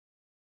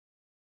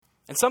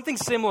And something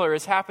similar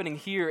is happening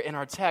here in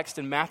our text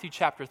in Matthew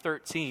chapter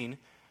 13,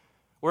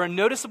 where a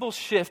noticeable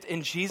shift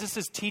in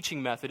Jesus'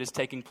 teaching method is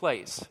taking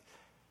place.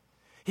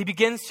 He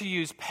begins to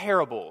use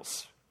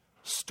parables,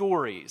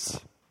 stories,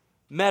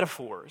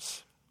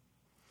 metaphors.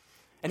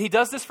 And he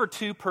does this for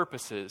two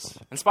purposes,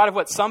 in spite of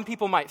what some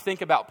people might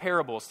think about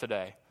parables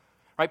today.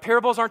 Right?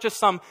 Parables aren't just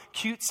some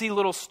cutesy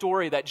little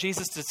story that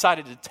Jesus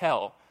decided to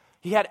tell.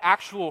 He had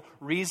actual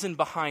reason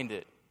behind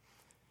it.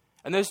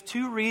 And those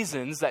two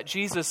reasons that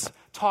Jesus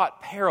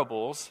taught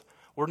parables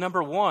were,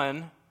 number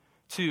one,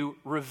 to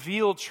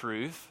reveal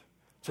truth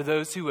to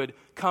those who would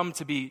come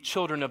to be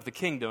children of the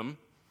kingdom,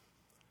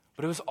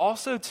 but it was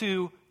also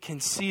to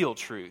conceal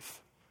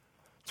truth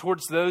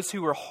towards those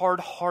who were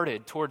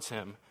hard-hearted towards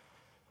him,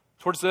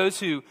 towards those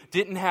who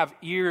didn't have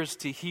ears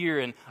to hear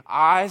and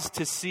eyes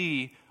to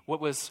see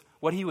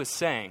what he was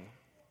saying.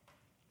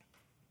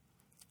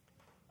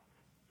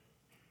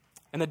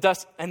 And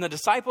the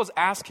disciples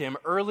ask him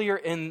earlier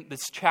in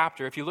this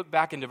chapter, if you look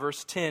back into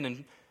verse 10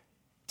 and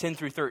 10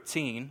 through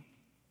 13,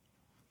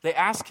 they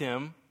ask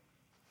him,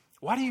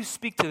 "Why do you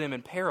speak to them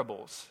in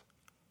parables?"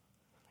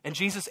 And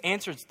Jesus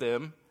answers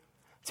them,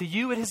 "To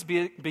you it has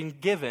been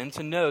given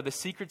to know the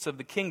secrets of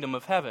the kingdom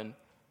of heaven,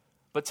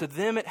 but to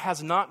them it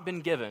has not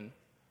been given.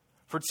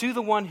 For to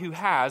the one who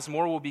has,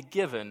 more will be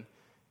given,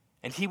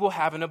 and he will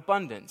have an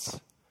abundance.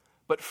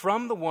 But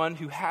from the one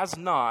who has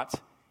not,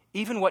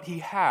 even what he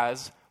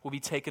has will be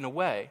taken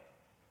away.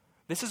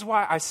 This is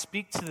why I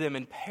speak to them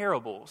in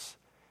parables,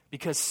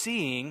 because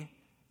seeing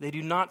they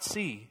do not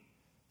see,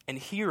 and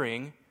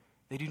hearing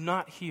they do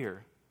not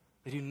hear,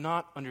 they do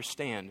not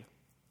understand."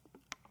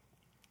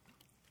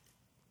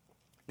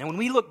 Now, when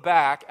we look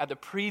back at the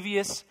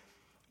previous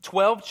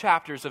 12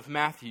 chapters of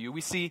Matthew,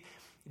 we see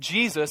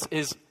Jesus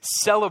is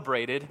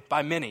celebrated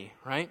by many,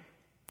 right?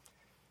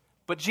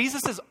 But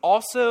Jesus is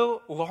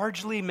also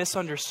largely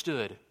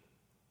misunderstood.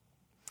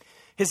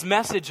 His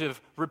message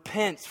of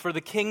repent, for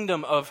the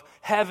kingdom of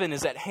heaven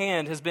is at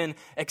hand, has been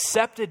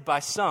accepted by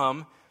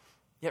some,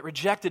 yet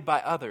rejected by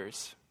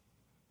others.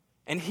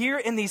 And here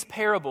in these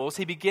parables,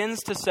 he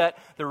begins to set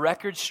the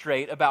record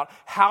straight about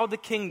how the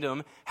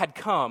kingdom had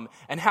come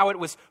and how it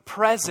was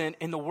present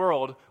in the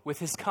world with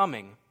his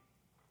coming.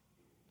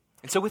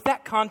 And so with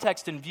that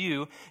context in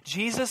view,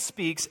 Jesus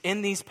speaks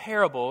in these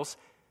parables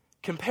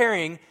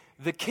comparing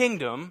the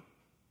kingdom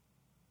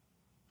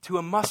to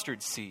a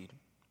mustard seed.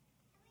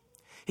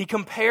 He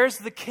compares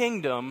the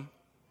kingdom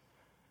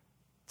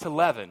to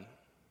leaven.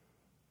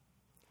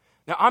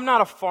 Now, I'm not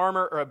a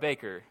farmer or a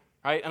baker,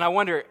 right? And I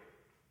wonder,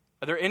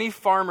 are there any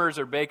farmers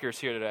or bakers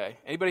here today?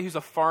 Anybody who's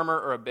a farmer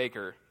or a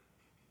baker?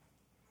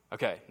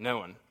 Okay, no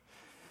one.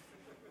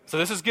 So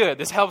this is good.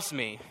 This helps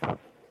me.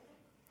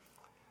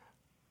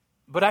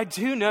 But I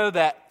do know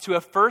that to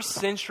a first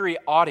century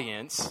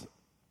audience,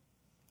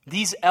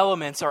 these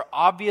elements are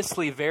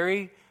obviously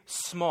very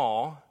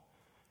small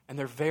and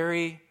they're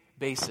very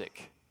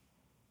basic.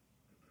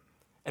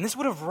 And this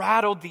would have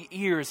rattled the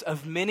ears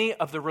of many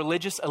of the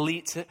religious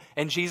elites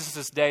in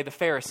Jesus' day, the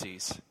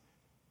Pharisees.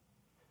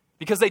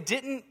 Because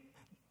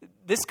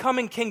this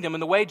coming kingdom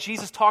and the way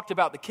Jesus talked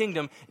about the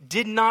kingdom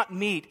did not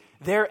meet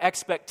their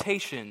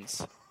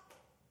expectations.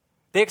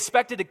 They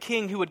expected a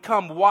king who would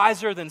come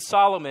wiser than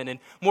Solomon and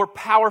more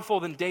powerful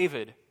than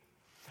David.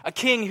 A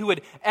king who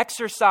would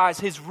exercise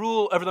his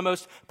rule over the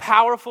most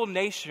powerful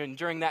nation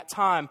during that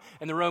time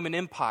in the Roman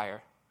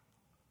Empire.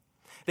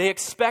 They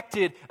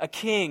expected a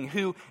king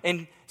who,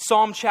 in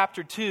Psalm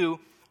chapter 2,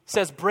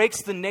 says,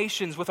 breaks the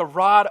nations with a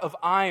rod of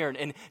iron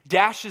and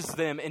dashes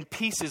them in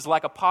pieces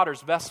like a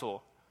potter's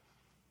vessel.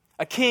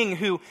 A king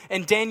who,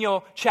 in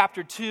Daniel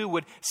chapter 2,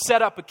 would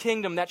set up a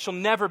kingdom that shall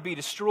never be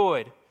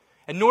destroyed,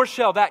 and nor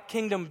shall that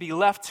kingdom be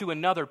left to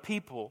another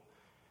people.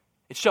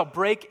 It shall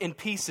break in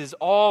pieces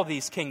all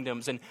these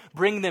kingdoms and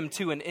bring them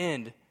to an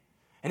end,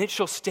 and it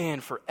shall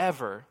stand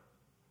forever.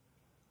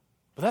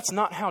 But that's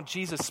not how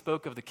Jesus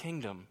spoke of the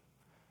kingdom.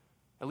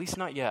 At least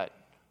not yet.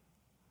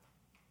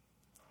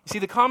 You see,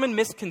 the common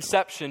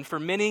misconception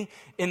for many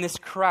in this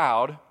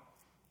crowd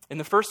in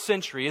the first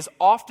century is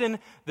often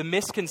the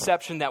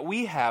misconception that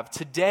we have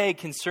today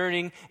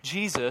concerning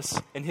Jesus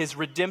and his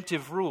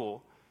redemptive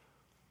rule.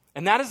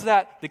 And that is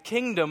that the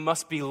kingdom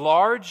must be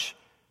large,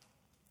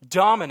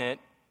 dominant,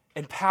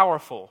 and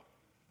powerful,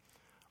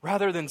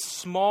 rather than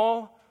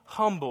small,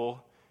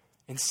 humble,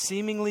 and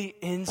seemingly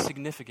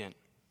insignificant.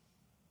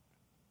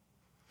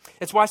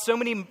 It's why so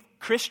many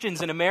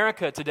Christians in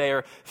America today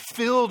are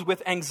filled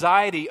with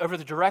anxiety over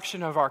the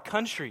direction of our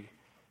country.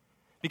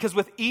 Because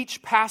with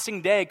each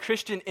passing day,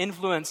 Christian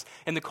influence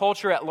in the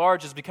culture at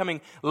large is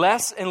becoming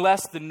less and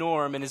less the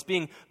norm and is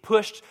being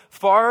pushed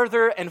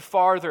farther and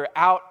farther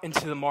out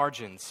into the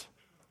margins.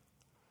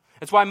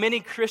 It's why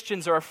many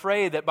Christians are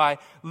afraid that by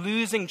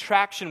losing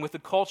traction with the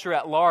culture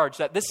at large,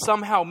 that this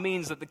somehow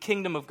means that the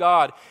kingdom of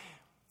God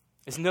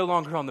is no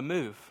longer on the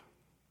move.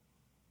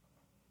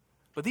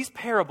 But these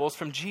parables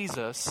from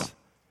Jesus,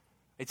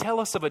 they tell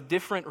us of a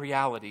different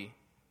reality.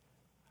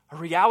 A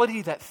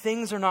reality that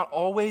things are not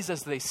always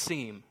as they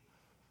seem.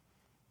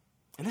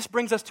 And this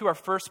brings us to our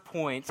first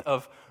point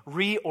of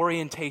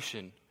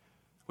reorientation,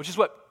 which is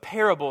what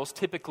parables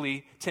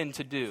typically tend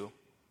to do.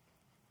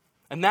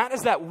 And that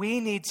is that we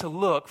need to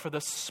look for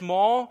the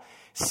small,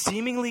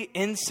 seemingly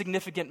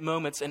insignificant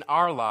moments in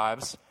our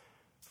lives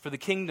for the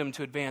kingdom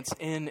to advance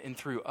in and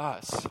through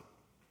us.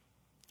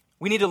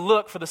 We need to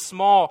look for the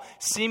small,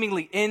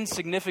 seemingly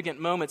insignificant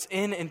moments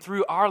in and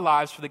through our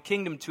lives for the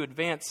kingdom to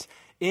advance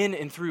in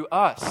and through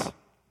us.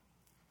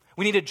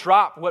 We need to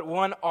drop what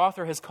one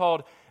author has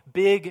called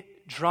big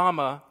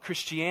drama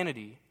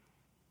Christianity.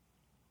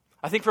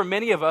 I think for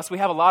many of us, we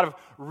have a lot of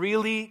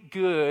really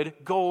good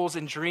goals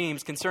and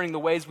dreams concerning the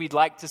ways we'd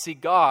like to see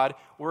God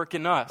work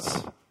in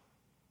us.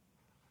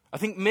 I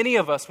think many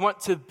of us want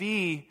to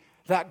be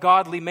that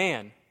godly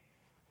man.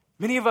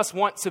 Many of us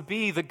want to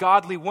be the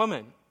godly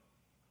woman.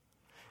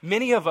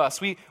 Many of us,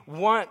 we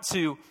want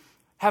to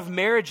have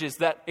marriages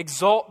that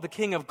exalt the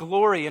King of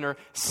glory and are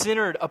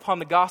centered upon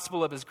the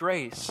gospel of his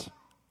grace.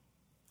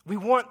 We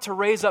want to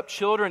raise up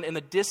children in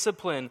the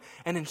discipline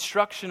and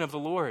instruction of the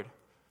Lord.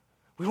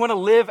 We want to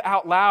live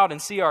out loud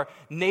and see our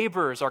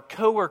neighbors, our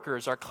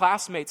coworkers, our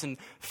classmates, and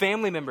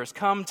family members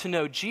come to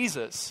know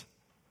Jesus.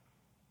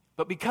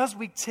 But because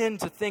we tend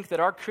to think that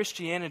our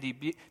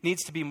Christianity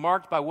needs to be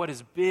marked by what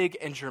is big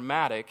and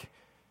dramatic,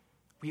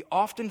 we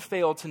often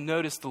fail to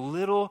notice the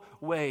little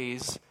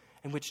ways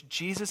in which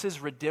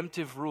Jesus'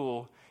 redemptive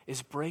rule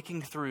is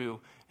breaking through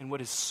in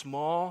what is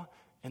small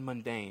and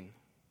mundane.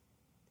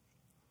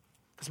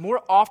 Because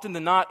more often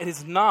than not, it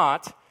is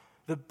not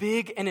the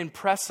big and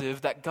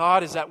impressive that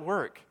God is at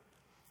work.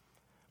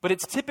 But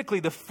it's typically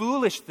the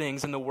foolish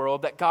things in the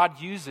world that God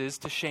uses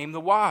to shame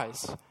the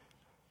wise.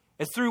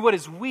 It's through what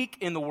is weak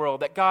in the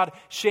world that God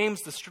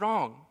shames the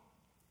strong.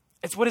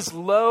 It's what is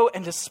low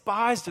and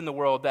despised in the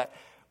world that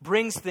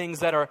brings things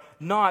that are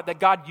not, that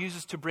God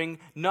uses to bring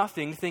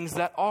nothing, things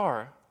that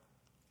are.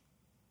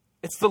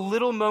 It's the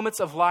little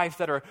moments of life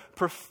that are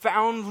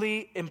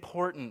profoundly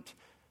important,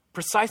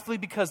 precisely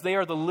because they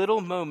are the little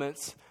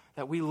moments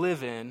that we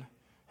live in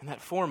and that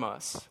form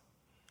us.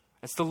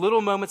 It's the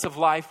little moments of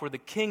life where the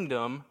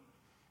kingdom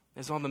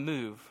is on the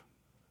move,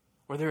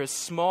 where there is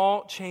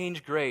small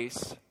change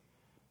grace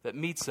that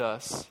meets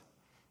us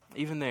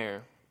even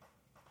there.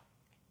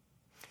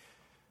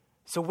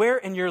 So where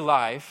in your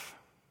life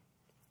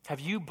have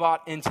you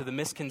bought into the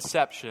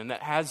misconception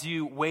that has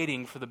you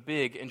waiting for the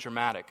big and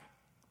dramatic?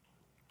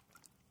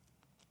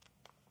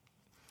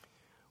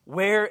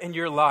 Where in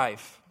your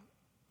life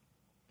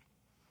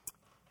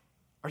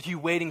are you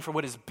waiting for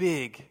what is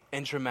big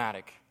and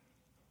dramatic?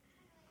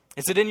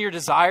 Is it in your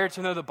desire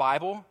to know the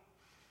Bible?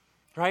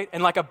 Right?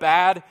 And like a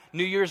bad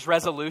New Year's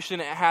resolution,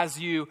 it has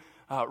you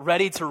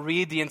ready to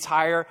read the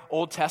entire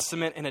Old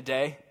Testament in a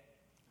day?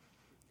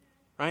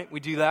 Right? We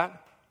do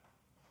that.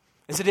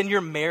 Is it in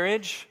your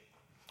marriage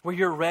where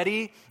you're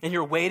ready and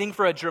you're waiting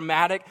for a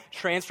dramatic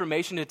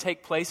transformation to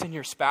take place in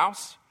your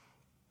spouse?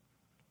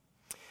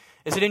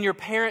 Is it in your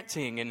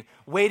parenting and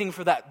waiting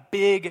for that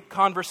big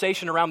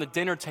conversation around the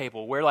dinner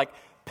table where, like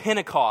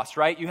Pentecost,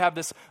 right? You have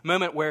this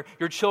moment where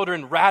your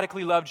children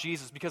radically love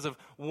Jesus because of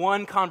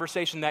one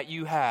conversation that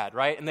you had,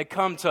 right? And they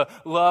come to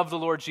love the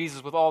Lord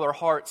Jesus with all their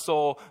heart,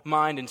 soul,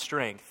 mind, and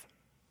strength.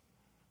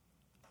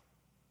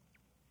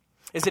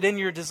 Is it in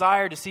your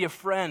desire to see a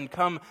friend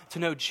come to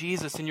know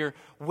Jesus and you're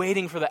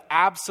waiting for the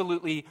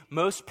absolutely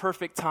most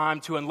perfect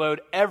time to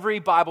unload every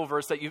Bible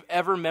verse that you've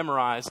ever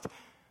memorized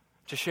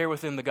to share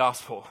with them the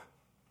gospel?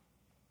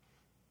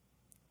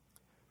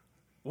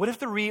 What if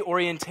the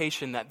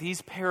reorientation that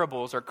these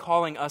parables are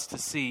calling us to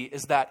see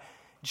is that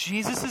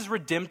Jesus'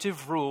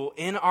 redemptive rule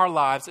in our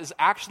lives is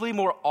actually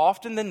more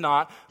often than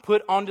not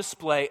put on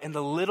display in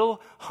the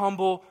little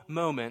humble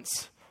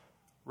moments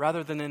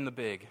rather than in the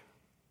big?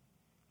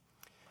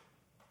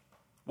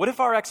 What if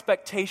our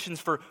expectations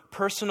for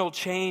personal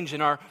change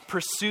and our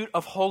pursuit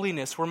of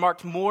holiness were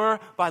marked more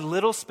by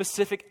little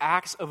specific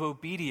acts of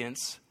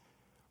obedience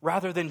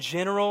rather than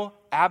general,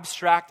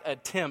 abstract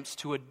attempts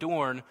to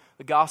adorn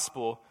the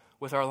gospel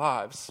with our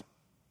lives?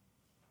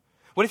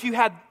 What if you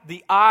had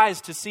the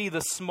eyes to see the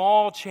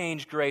small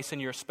change grace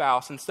in your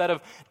spouse instead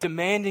of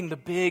demanding the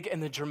big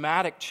and the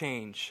dramatic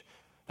change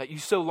that you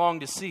so long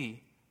to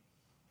see?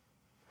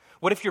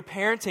 What if your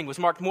parenting was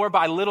marked more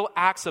by little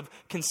acts of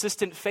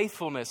consistent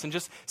faithfulness and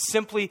just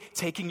simply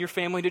taking your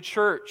family to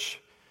church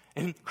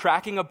and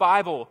cracking a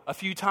Bible a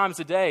few times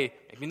a day,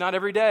 maybe not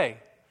every day,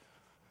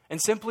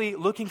 and simply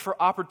looking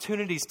for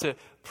opportunities to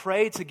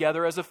pray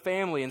together as a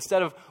family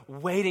instead of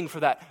waiting for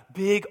that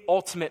big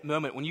ultimate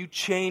moment when you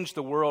change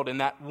the world in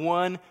that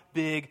one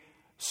big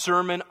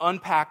sermon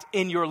unpacked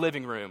in your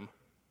living room,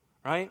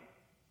 right?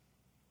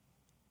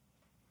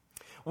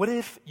 What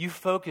if you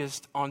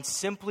focused on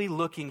simply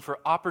looking for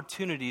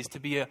opportunities to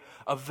be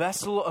a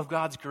vessel of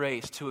God's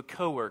grace to a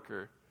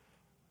coworker,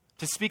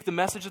 to speak the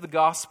message of the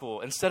gospel,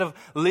 instead of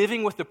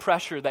living with the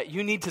pressure that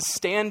you need to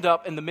stand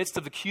up in the midst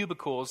of the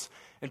cubicles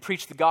and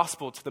preach the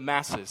gospel to the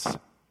masses?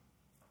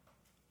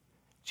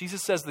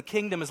 Jesus says the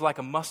kingdom is like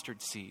a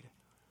mustard seed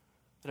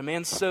that a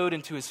man sowed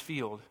into his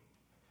field.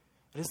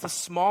 It is the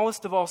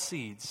smallest of all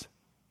seeds.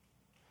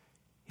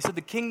 He He said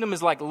the kingdom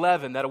is like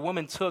leaven that a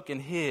woman took and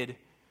hid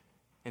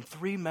in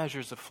 3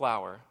 measures of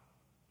flour.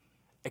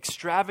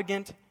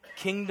 Extravagant,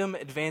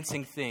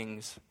 kingdom-advancing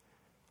things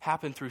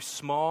happen through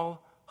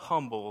small,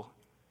 humble,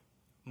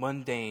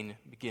 mundane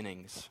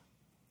beginnings.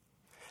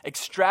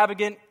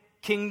 Extravagant,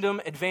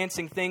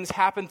 kingdom-advancing things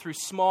happen through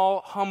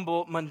small,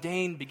 humble,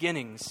 mundane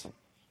beginnings.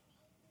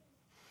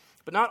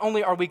 But not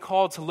only are we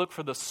called to look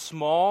for the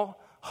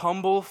small,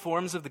 humble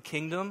forms of the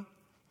kingdom,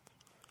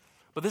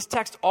 but this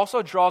text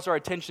also draws our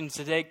attention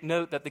to take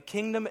note that the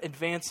kingdom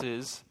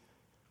advances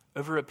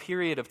over a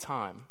period of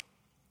time.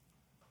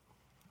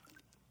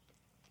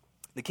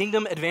 The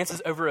kingdom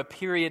advances over a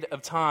period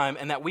of time,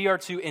 and that we are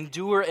to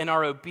endure in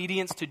our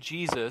obedience to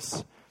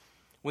Jesus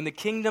when the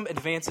kingdom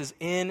advances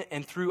in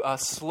and through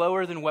us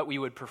slower than what we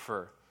would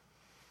prefer.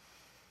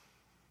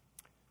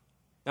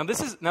 Now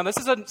this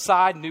is a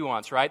side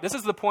nuance, right? This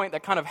is the point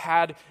that kind of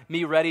had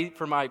me ready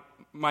for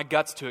my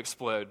guts to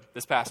explode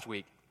this past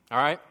week, all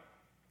right?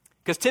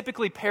 Because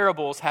typically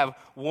parables have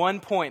one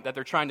point that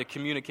they're trying to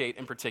communicate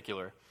in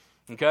particular,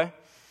 okay?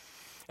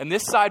 And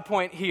this side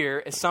point here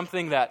is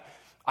something that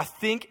I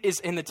think is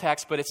in the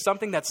text, but it's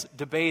something that's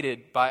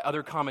debated by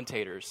other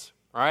commentators,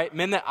 all right?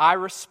 Men that I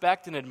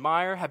respect and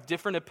admire have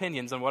different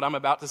opinions on what I'm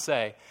about to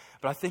say,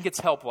 but I think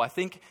it's helpful. I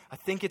think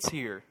it's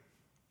here.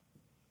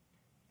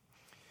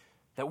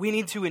 That we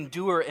need to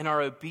endure in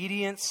our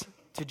obedience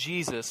to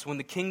Jesus when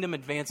the kingdom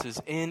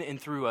advances in and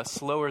through us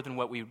slower than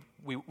what we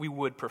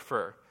would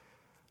prefer.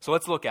 So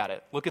let's look at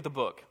it. Look at the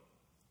book.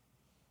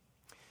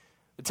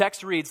 The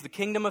text reads, "The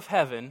kingdom of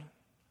heaven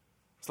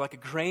is like a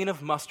grain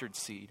of mustard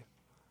seed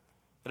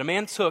that a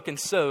man took and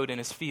sowed in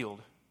his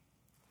field.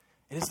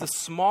 It is the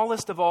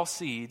smallest of all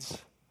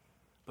seeds,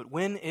 but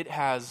when it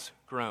has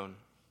grown."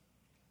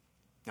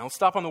 Now let's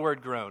stop on the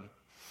word grown.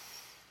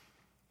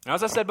 Now,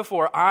 as I said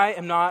before, I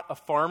am not a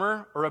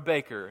farmer or a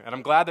baker, and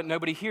I'm glad that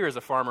nobody here is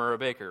a farmer or a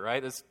baker,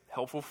 right? That's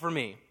helpful for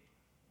me.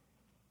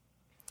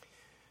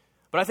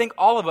 But I think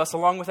all of us,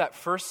 along with that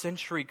first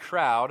century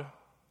crowd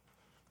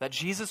that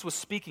Jesus was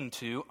speaking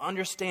to,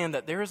 understand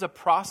that there is a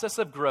process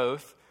of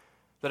growth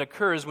that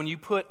occurs when you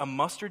put a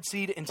mustard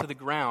seed into the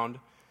ground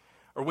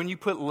or when you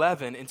put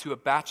leaven into a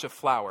batch of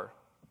flour.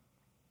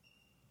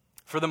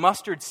 For the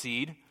mustard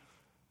seed,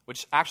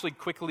 which actually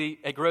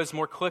it grows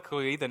more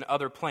quickly than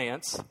other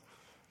plants,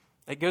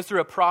 it goes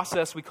through a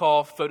process we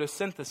call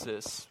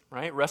photosynthesis,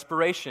 right?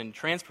 Respiration,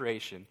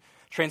 transpiration,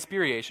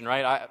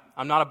 right?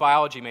 I'm not a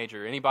biology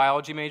major. Any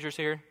biology majors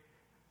here?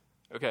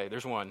 Okay,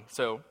 there's one.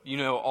 So you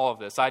know all of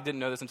this. I didn't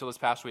know this until this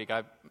past week.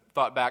 I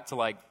thought back to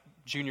like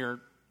junior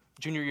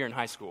year in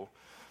high school.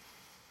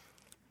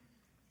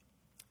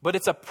 But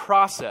it's a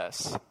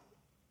process.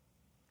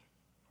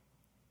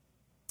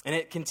 And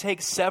it can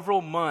take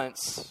several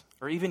months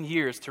or even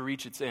years to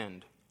reach its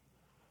end.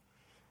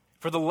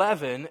 For the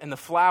leaven and the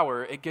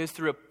flour, it goes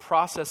through a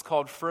process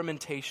called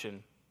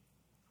fermentation.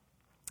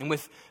 And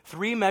with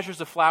 3 measures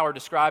of flour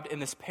described in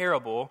this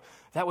parable,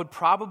 that would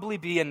probably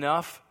be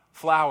enough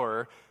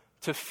flour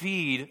to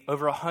feed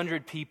over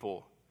 100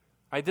 people.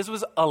 Right? This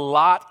was a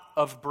lot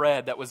of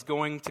bread that was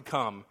going to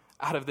come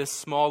out of this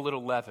small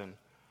little leaven.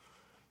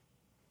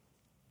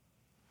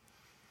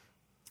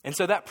 And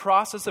so that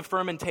process of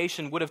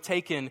fermentation would have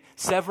taken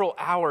several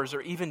hours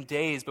or even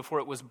days before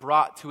it was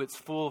brought to its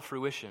full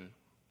fruition.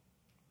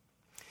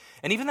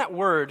 And even that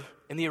word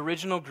in the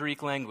original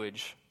Greek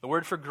language, the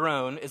word for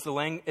grown, is the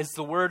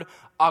word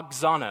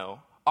oxano.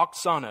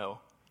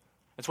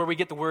 It's where we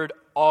get the word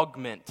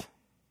augment.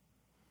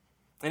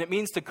 And it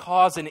means to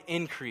cause an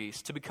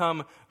increase, to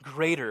become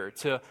greater,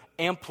 to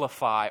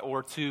amplify,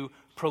 or to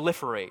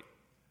proliferate.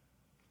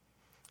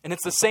 And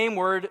it's the same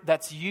word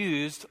that's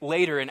used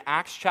later in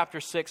Acts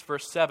chapter 6,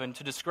 verse 7,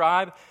 to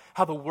describe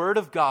how the word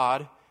of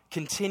God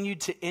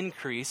continued to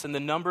increase and the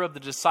number of the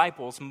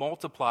disciples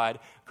multiplied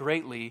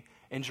greatly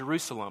in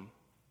Jerusalem.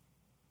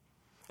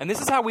 And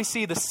this is how we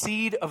see the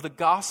seed of the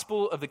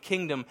gospel of the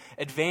kingdom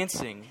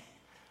advancing.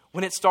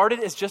 When it started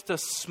as just a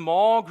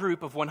small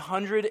group of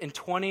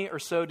 120 or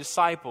so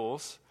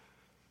disciples,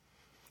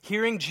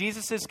 hearing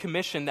Jesus'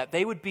 commission that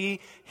they would be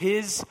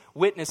his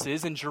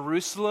witnesses in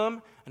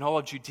Jerusalem and all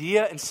of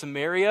Judea and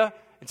Samaria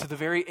and to the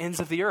very ends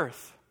of the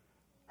earth,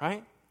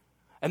 right?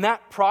 And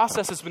that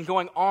process has been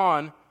going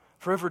on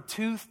for over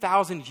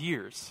 2,000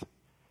 years,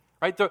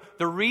 right?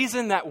 The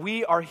reason that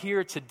we are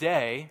here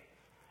today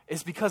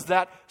is because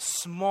that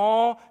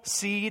small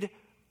seed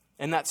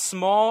and that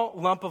small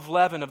lump of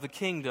leaven of the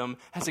kingdom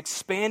has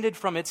expanded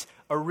from its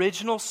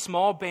original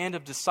small band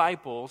of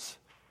disciples,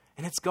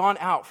 and it's gone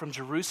out from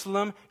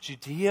Jerusalem,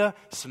 Judea,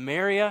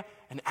 Samaria,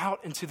 and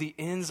out into the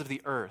ends of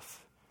the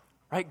earth.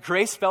 Right?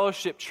 Grace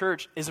Fellowship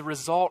Church is a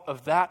result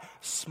of that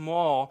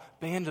small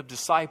band of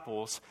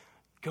disciples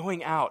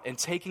going out and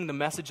taking the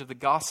message of the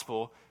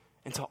gospel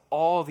into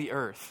all the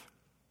earth.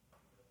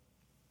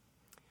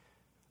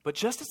 But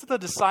just as the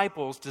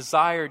disciples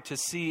desired to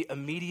see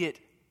immediate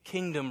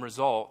kingdom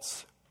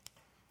results,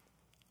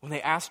 when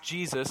they asked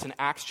Jesus in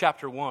Acts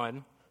chapter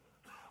 1,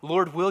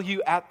 "Lord, will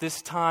you at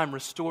this time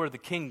restore the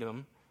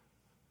kingdom?"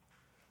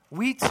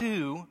 we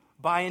too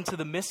buy into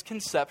the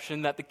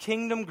misconception that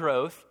kingdom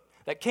growth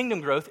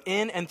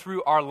in and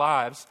through our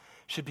lives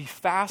should be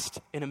fast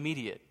and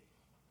immediate.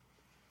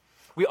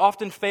 We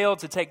often fail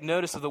to take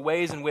notice of the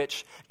ways in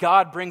which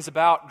God brings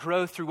about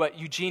growth through what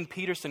Eugene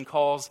Peterson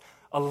calls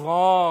a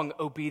long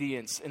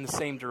obedience in the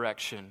same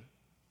direction.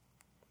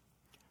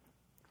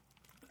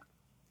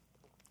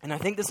 And I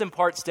think this in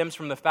part stems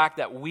from the fact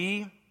that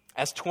we,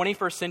 as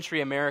 21st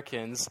century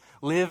Americans,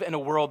 live in a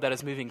world that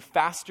is moving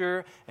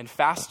faster and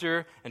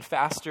faster and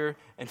faster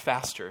and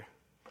faster.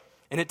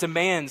 And it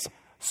demands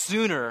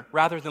sooner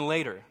rather than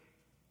later.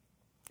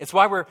 It's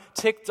why we're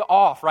ticked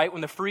off, right,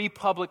 when the free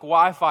public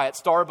Wi-Fi at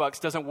Starbucks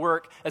doesn't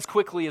work as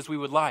quickly as we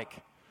would like.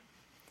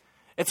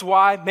 It's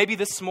why maybe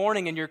this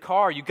morning in your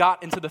car you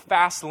got into the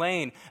fast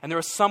lane and there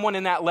was someone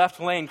in that left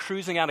lane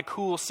cruising at a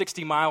cool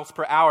 60 miles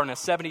per hour in a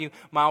 70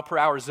 mile per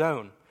hour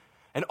zone.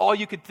 And all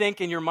you could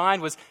think in your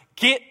mind was,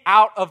 get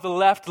out of the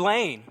left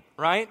lane,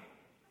 right?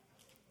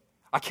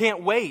 I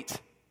can't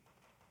wait.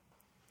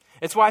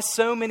 It's why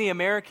so many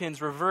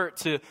Americans revert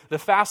to the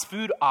fast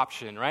food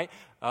option, right?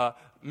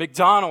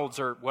 McDonald's,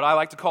 or what I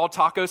like to call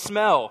taco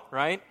smell,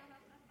 right?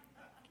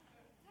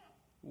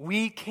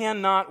 We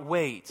cannot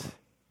wait.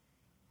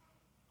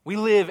 We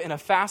live in a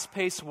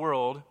fast-paced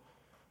world,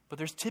 but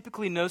there's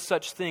typically no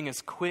such thing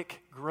as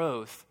quick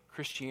growth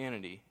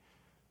Christianity.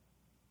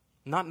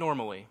 Not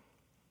normally.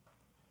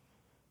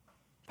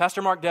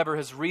 Pastor Mark Dever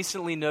has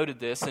recently noted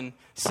this and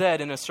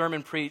said in a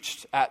sermon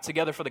preached at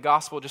Together for the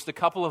Gospel just a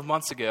couple of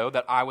months ago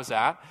that I was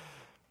at,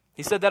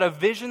 he said that a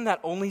vision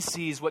that only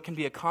sees what can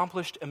be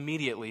accomplished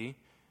immediately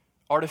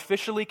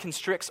artificially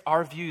constricts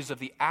our views of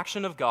the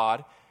action of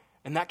God,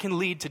 and that can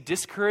lead to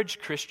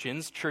discouraged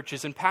Christians,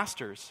 churches, and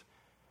pastors.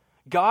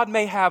 God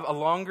may have a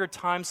longer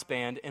time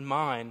span in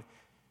mind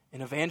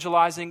in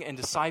evangelizing and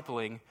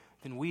discipling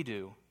than we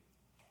do.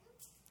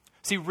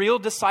 See, real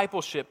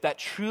discipleship that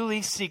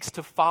truly seeks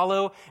to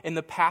follow in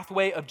the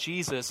pathway of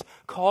Jesus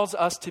calls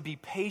us to be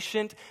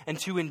patient and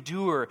to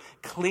endure,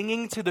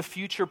 clinging to the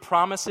future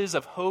promises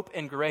of hope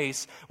and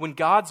grace when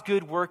God's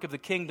good work of the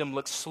kingdom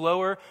looks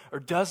slower or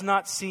does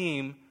not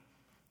seem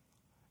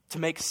to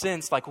make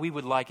sense like we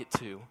would like it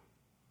to.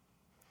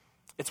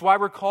 It's why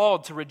we're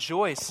called to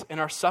rejoice in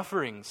our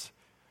sufferings,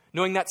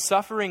 knowing that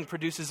suffering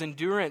produces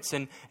endurance,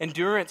 and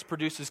endurance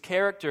produces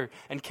character,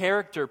 and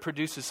character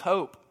produces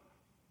hope.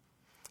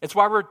 It's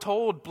why we're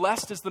told,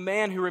 blessed is the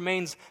man who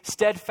remains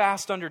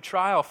steadfast under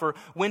trial, for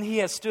when he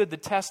has stood the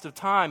test of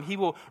time, he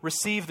will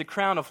receive the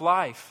crown of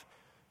life,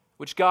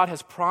 which God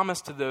has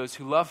promised to those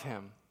who love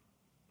him.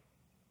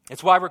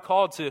 It's why we're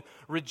called to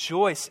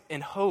rejoice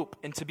in hope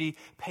and to be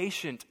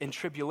patient in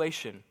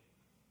tribulation.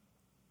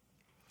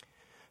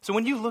 So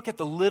when you look at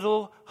the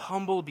little,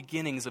 humble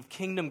beginnings of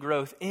kingdom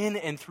growth in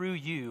and through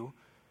you,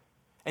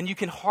 and you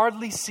can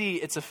hardly see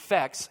its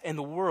effects in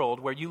the world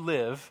where you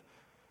live,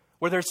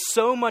 where there's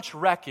so much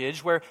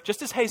wreckage, where,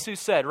 just as Jesus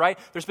said, right,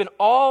 there's been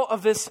all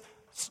of this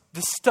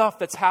stuff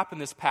that's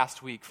happened this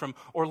past week from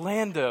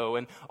Orlando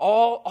and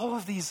all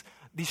of these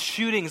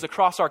shootings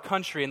across our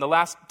country in the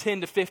last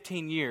 10 to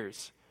 15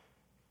 years.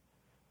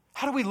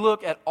 How do we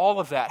look at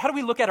all of that? How do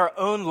we look at our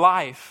own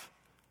life?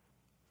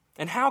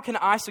 And how can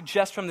I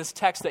suggest from this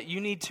text that you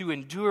need to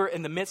endure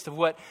in the midst of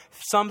what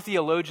some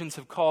theologians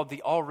have called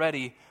the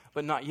already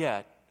but not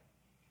yet?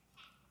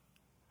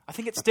 I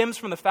think it stems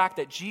from the fact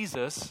that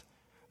Jesus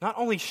not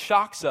only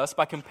shocks us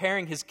by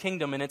comparing his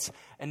kingdom in its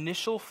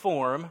initial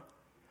form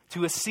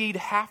to a seed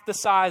half the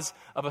size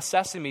of a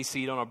sesame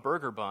seed on a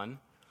burger bun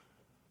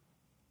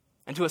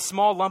and to a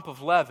small lump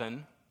of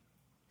leaven,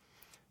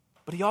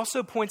 but he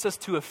also points us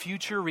to a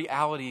future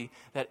reality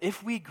that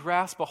if we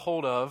grasp a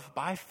hold of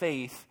by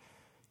faith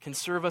can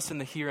serve us in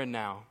the here and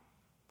now.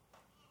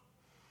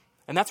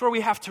 And that's where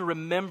we have to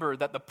remember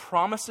that the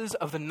promises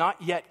of the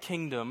not yet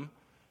kingdom,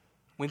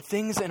 when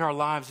things in our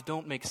lives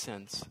don't make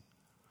sense,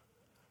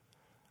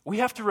 we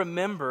have to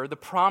remember the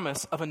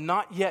promise of a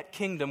not yet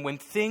kingdom when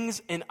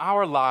things in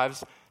our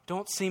lives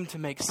don't seem to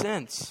make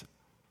sense.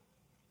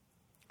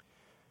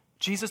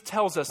 Jesus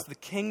tells us the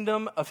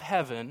kingdom of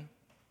heaven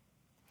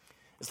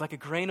is like a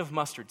grain of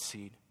mustard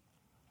seed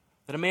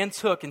that a man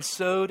took and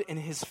sowed in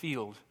his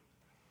field.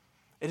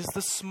 It is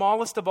the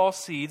smallest of all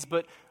seeds,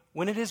 but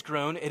when it has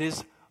grown, it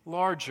is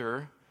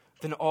larger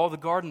than all the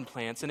garden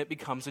plants, and it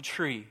becomes a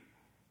tree,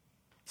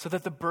 so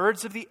that the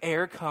birds of the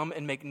air come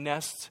and make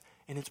nests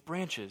in its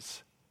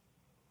branches.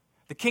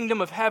 The kingdom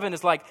of heaven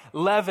is like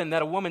leaven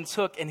that a woman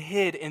took and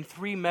hid in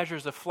 3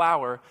 measures of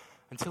flour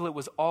until it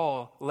was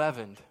all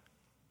leavened.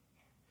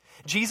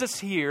 Jesus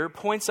here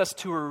points us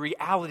to a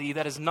reality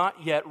that is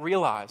not yet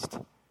realized.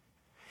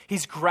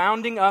 He's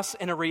grounding us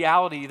in a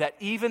reality that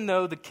even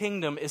though the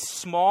kingdom is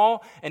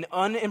small and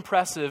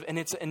unimpressive in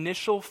its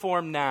initial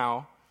form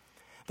now,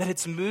 that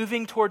it's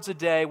moving towards a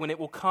day when it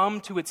will come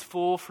to its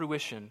full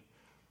fruition.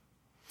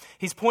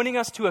 He's pointing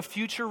us to a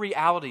future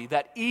reality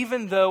that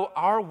even though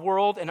our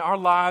world and our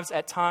lives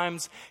at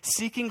times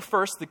seeking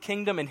first the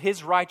kingdom and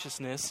his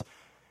righteousness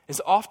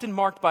is often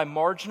marked by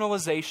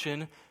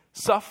marginalization,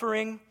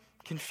 suffering,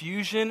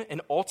 confusion,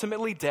 and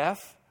ultimately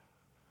death,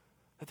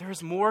 that there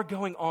is more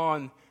going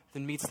on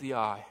than meets the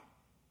eye.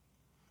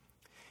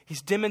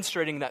 He's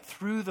demonstrating that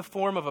through the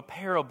form of a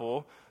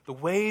parable, the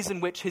ways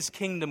in which his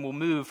kingdom will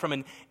move from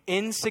an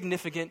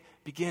insignificant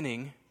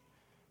beginning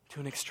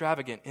to an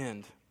extravagant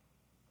end.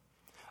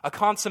 A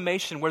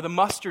consummation where the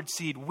mustard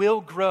seed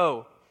will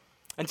grow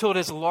until it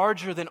is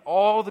larger than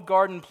all the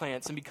garden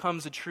plants and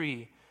becomes a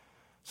tree,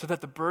 so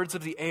that the birds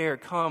of the air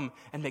come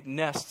and make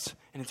nests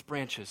in its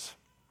branches.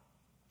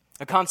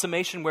 A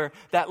consummation where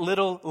that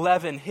little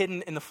leaven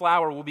hidden in the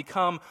flour will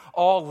become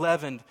all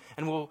leavened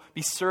and will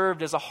be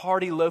served as a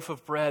hearty loaf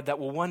of bread that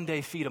will one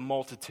day feed a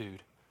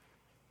multitude.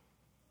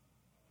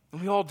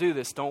 And we all do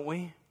this, don't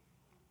we?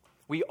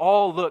 We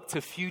all look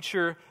to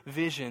future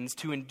visions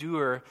to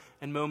endure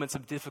in moments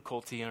of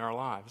difficulty in our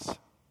lives.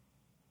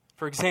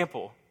 For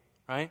example,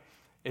 right?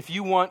 If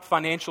you want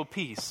financial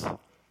peace,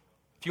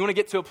 if you want to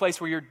get to a place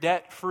where you're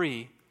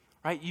debt-free,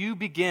 right, you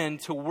begin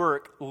to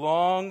work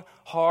long,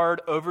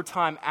 hard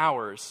overtime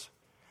hours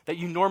that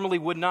you normally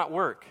would not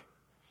work.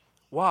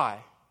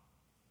 Why?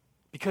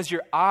 Because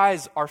your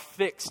eyes are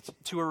fixed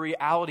to a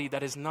reality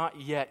that is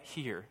not yet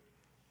here.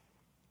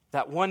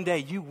 That one day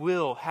you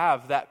will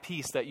have that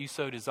peace that you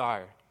so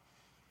desire.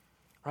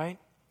 Right?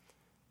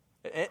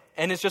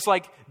 And it's just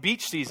like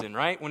beach season,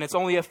 right? When it's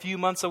only a few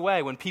months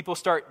away, when people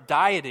start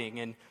dieting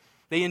and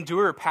they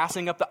endure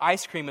passing up the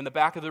ice cream in the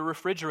back of the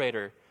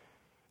refrigerator.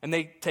 And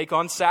they take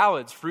on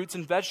salads, fruits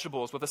and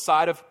vegetables with a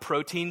side of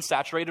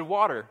protein-saturated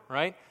water,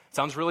 right?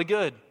 Sounds really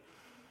good.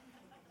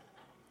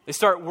 They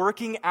start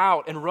working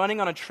out and running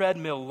on a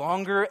treadmill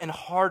longer and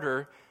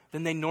harder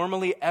than they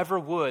normally ever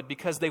would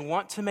because they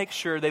want to make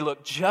sure they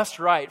look just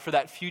right for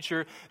that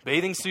future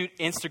bathing suit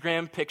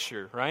Instagram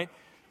picture, right?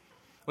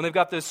 When they've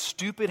got those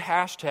stupid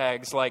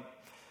hashtags like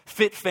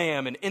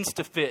FitFam and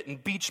InstaFit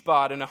and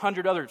Beachbody and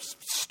 100 other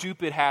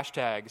stupid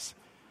hashtags.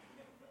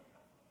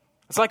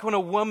 It's like when a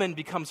woman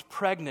becomes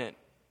pregnant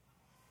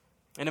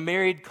and a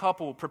married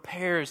couple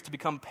prepares to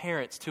become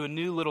parents to a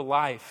new little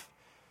life.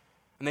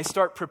 And they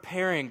start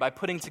preparing by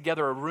putting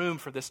together a room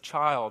for this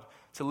child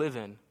to live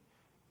in.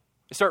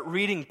 They start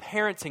reading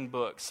parenting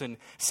books and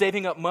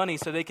saving up money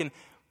so they can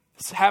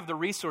have the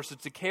resources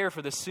to care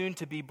for the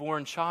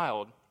soon-to-be-born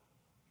child.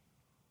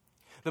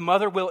 The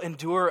mother will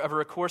endure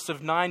over a course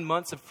of 9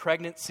 months of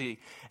pregnancy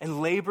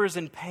and labors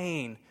in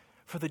pain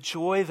for the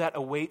joy that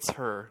awaits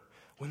her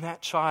when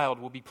that child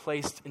will be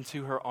placed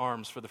into her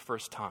arms for the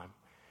first time.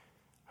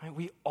 Right?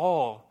 We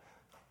all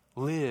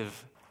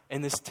live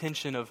in this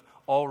tension of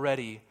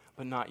already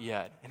but not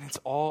yet, and it's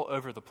all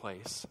over the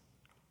place.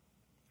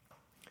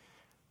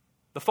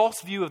 The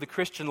false view of the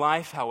Christian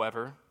life,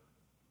 however,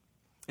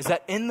 is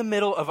that in the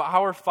middle of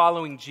our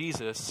following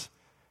Jesus,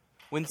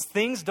 when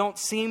things don't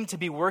seem to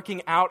be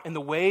working out in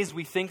the ways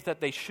we think that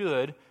they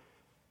should,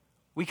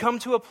 we come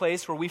to a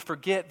place where we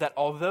forget that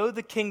although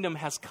the kingdom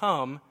has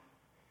come,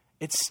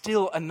 it's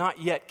still a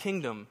not yet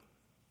kingdom.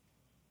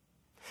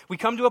 We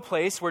come to a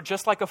place where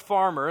just like a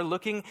farmer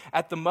looking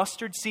at the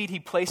mustard seed he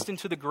placed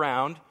into the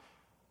ground,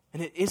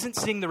 and it isn't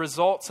seeing the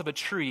results of a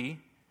tree,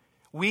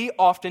 we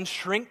often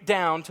shrink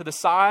down to the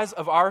size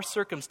of our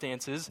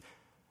circumstances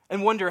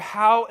and wonder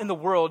how in the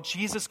world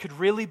Jesus could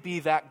really be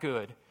that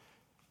good.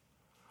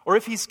 Or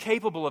if he's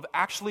capable of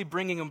actually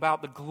bringing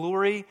about the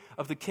glory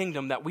of the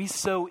kingdom that we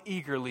so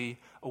eagerly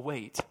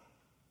await.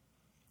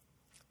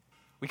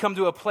 We come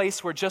to a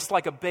place where just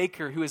like a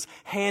baker who is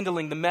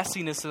handling the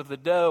messiness of the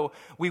dough,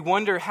 we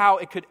wonder how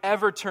it could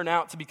ever turn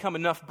out to become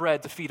enough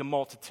bread to feed a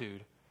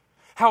multitude.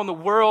 How in the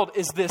world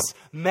is this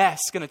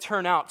mess going to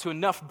turn out to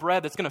enough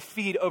bread that's going to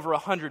feed over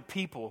 100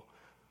 people?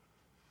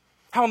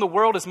 How in the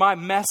world is my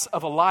mess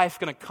of a life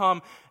going to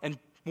come and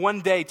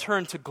one day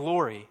turn to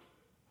glory?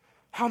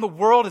 How in the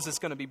world is this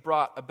going to be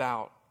brought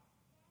about?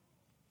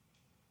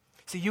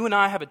 See, you and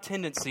I have a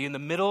tendency in the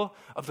middle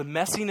of the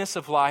messiness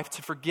of life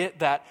to forget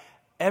that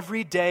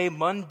everyday,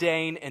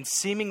 mundane, and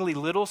seemingly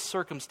little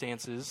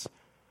circumstances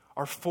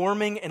are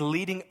forming and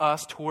leading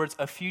us towards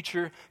a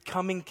future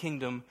coming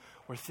kingdom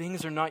where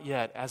things are not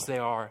yet as they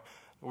are,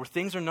 where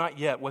things are not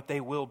yet what they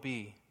will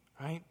be,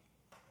 right?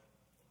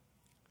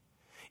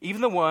 Even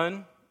the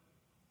one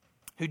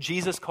who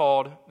Jesus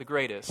called the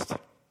greatest,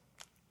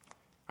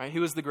 right?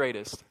 Who was the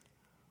greatest?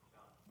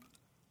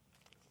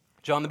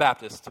 John the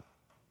Baptist,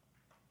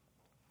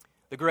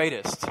 the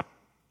greatest.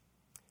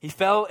 He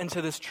fell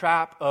into this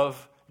trap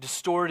of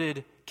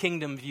distorted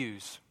kingdom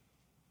views.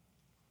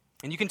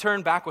 And you can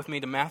turn back with me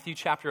to Matthew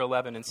chapter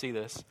 11 and see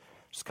this,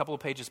 just a couple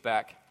of pages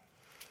back.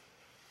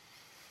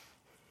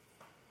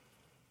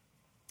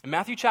 In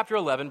Matthew chapter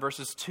 11,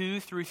 verses 2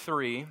 through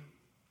 3,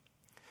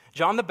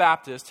 John the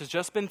Baptist has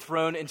just been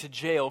thrown into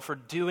jail for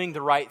doing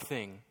the right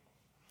thing.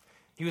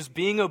 He was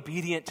being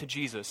obedient to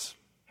Jesus.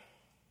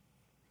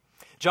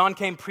 John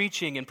came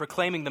preaching and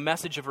proclaiming the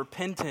message of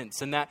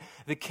repentance and that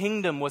the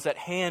kingdom was at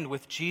hand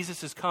with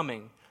Jesus'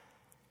 coming.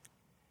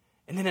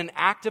 And in an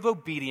act of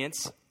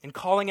obedience, in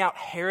calling out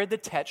Herod the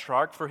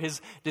Tetrarch for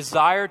his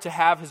desire to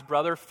have his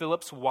brother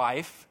Philip's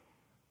wife,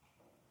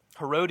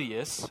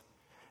 Herodias,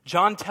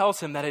 John tells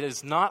him that it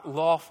is not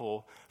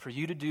lawful for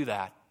you to do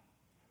that,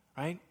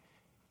 right?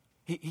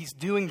 He's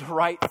doing the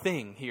right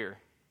thing here.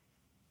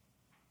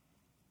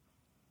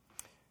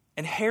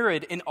 And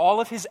Herod, in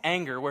all of his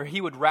anger, where he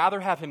would rather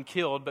have him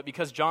killed, but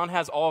because John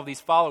has all of these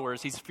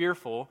followers, he's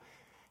fearful.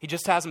 He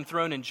just has him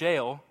thrown in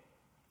jail.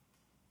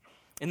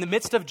 In the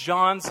midst of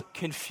John's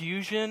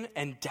confusion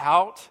and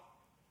doubt,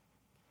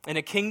 in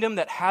a kingdom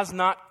that has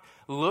not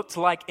looked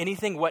like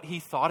anything what he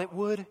thought it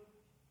would,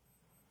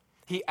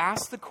 he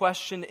asked the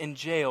question in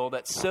jail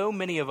that so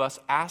many of us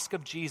ask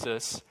of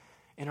Jesus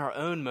in our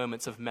own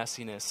moments of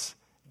messiness,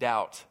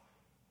 doubt,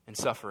 and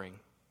suffering.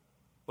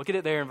 Look at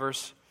it there in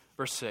verse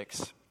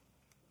 6.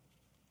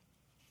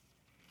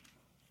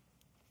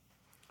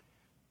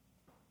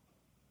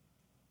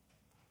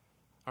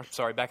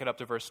 Back it up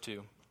to verse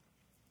 2.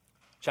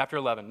 Chapter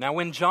 11. Now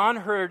when John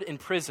heard in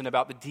prison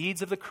about the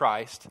deeds of the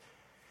Christ,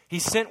 he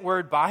sent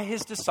word by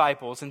his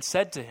disciples and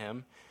said to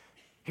him,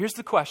 here's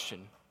the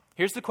question.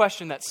 Here's the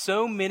question that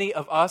so many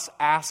of us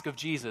ask of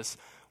Jesus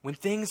when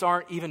things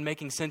aren't even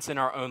making sense in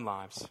our own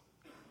lives.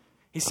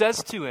 He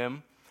says to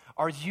him,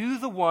 are you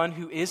the one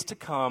who is to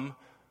come,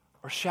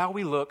 or shall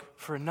we look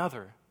for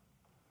another?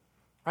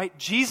 Right?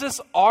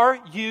 Jesus, are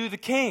you the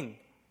King?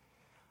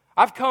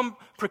 I've come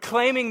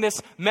proclaiming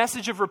this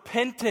message of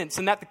repentance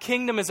and that the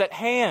kingdom is at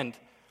hand.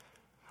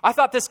 I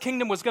thought this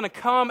kingdom was going to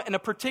come in a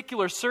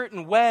particular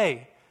certain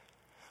way.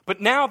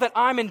 But now that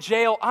I'm in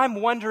jail, I'm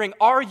wondering,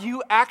 are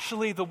you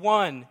actually the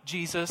one,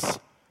 Jesus?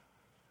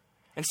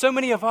 And so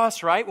many of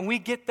us, right, when we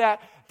get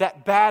that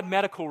bad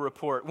medical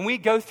report, when we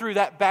go through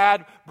that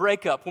bad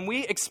breakup, when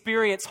we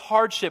experience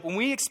hardship, when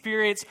we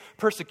experience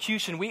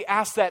persecution, we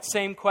ask that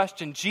same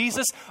question,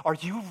 Jesus, are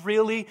you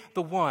really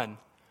the one?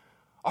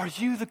 Are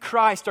you the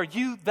Christ? Are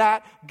you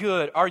that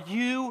good? Are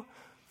you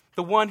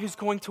the one who's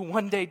going to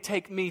one day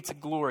take me to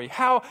glory?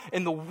 How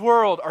in the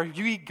world are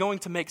you going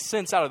to make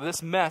sense out of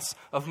this mess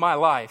of my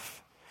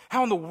life?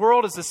 How in the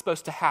world is this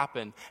supposed to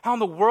happen? How in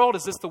the world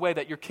is this the way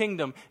that your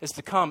kingdom is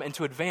to come and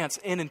to advance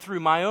in and through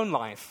my own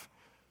life?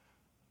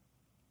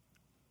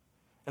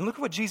 And look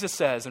at what Jesus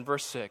says in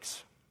verse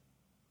 6.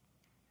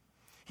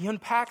 He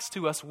unpacks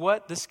to us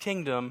what this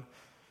kingdom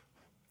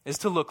is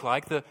to look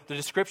like, the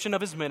description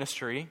of his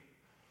ministry.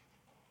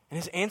 And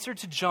his answer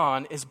to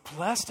John is,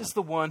 blessed is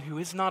the one who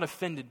is not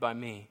offended by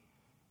me.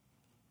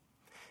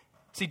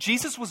 See,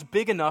 Jesus was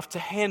big enough to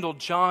handle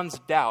John's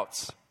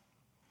doubts.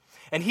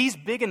 And he's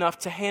big enough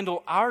to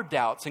handle our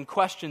doubts and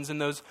questions in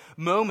those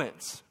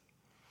moments.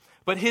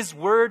 But his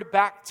word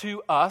back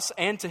to us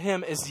and to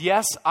him is,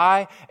 yes,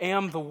 I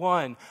am the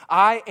one.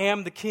 I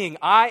am the King.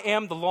 I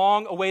am the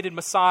long-awaited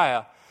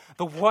Messiah.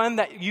 The one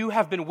that you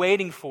have been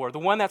waiting for, the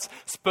one that's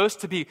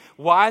supposed to be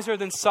wiser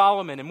than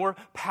Solomon and more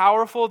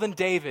powerful than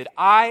David.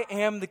 I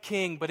am the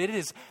King, but it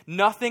is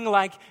nothing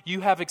like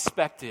you have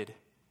expected.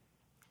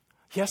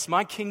 Yes,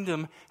 my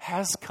kingdom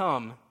has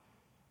come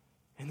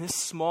in this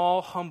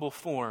small, humble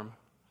form.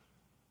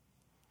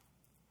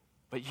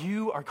 But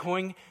you are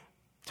going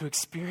to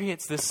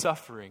experience this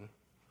suffering,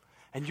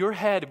 and your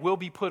head will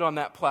be put on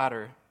that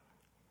platter.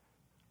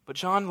 But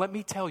John, let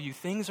me tell you,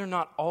 things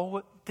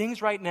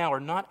right now are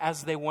not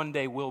as they one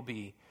day will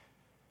be.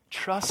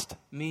 Trust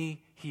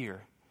me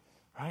here,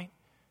 right?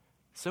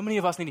 So many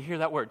of us need to hear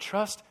that word.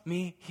 Trust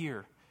me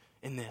here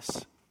in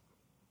this.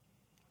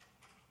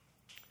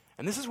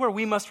 And this is where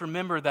we must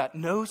remember that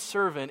no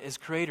servant is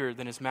greater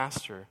than his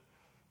master.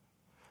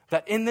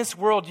 That in this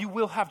world you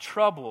will have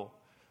trouble.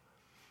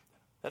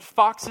 That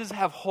foxes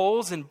have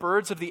holes and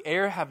birds of the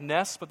air have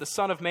nests, but the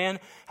Son of Man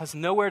has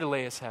nowhere to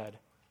lay his head.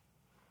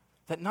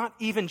 That not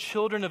even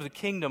children of the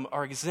kingdom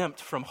are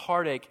exempt from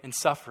heartache and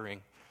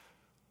suffering.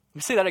 Let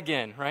me say that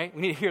again, right?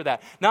 We need to hear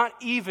that. Not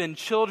even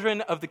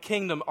children of the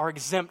kingdom are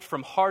exempt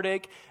from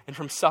heartache and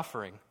from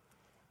suffering,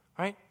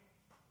 right?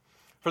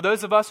 For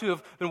those of us who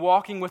have been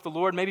walking with the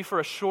Lord maybe for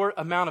a short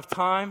amount of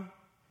time,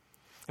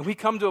 and we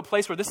come to a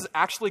place where this has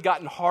actually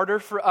gotten harder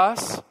for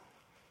us,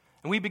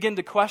 and we begin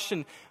to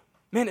question,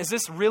 man, is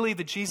this really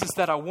the Jesus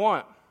that I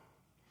want?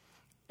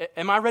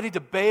 Am I ready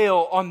to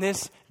bail on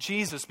this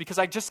Jesus because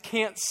I just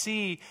can't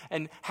see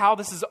and how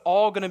this is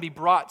all going to be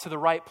brought to the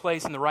right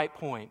place and the right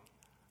point?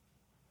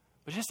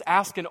 But just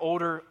ask an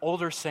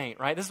older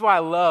saint, right? This is why I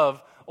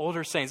love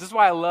older saints. This is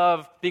why I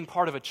love being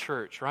part of a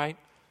church, right?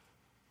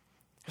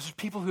 Because there's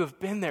people who have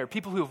been there,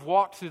 people who have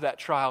walked through that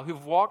trial, who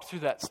have walked through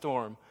that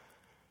storm.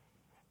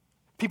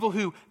 People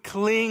who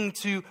cling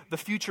to the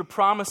future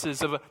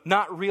promises of a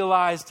not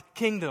realized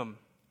kingdom.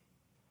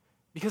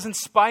 Because in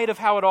spite of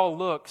how it all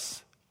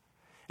looks,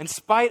 in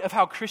spite of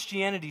how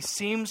Christianity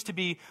seems to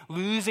be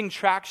losing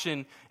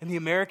traction in the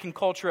American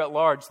culture at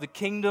large, the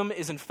kingdom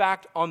is in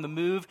fact on the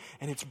move,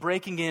 and it's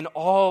breaking in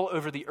all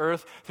over the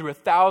earth through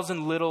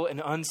 1,000 little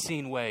and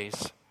unseen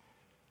ways.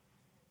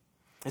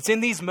 It's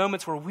in these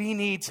moments where we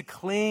need to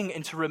cling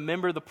and to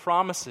remember the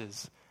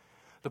promises.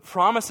 The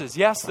promises,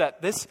 yes,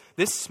 that this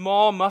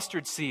small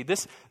mustard seed,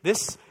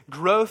 this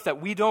growth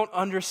that we don't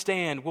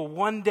understand will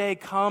one day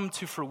come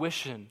to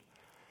fruition.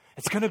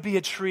 It's going to be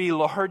a tree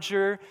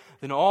larger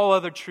than all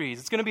other trees.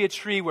 It's going to be a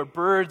tree where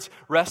birds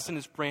rest in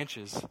its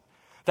branches.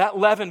 That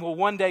leaven will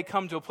one day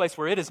come to a place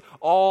where it is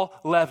all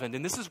leavened.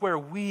 And this is where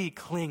we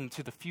cling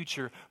to the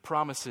future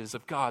promises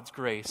of God's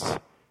grace.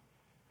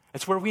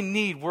 It's where we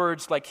need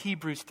words like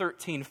Hebrews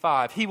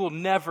 13:5. He will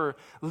never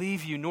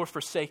leave you nor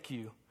forsake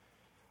you.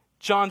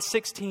 John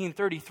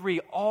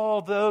 16:33.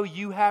 Although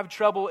you have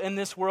trouble in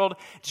this world,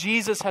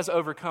 Jesus has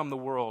overcome the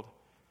world.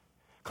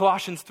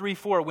 Colossians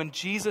 3:4. When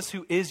Jesus,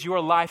 who is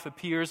your life,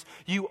 appears,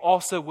 you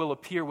also will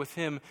appear with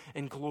him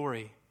in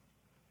glory.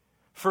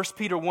 1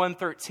 Peter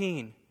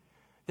 1:13.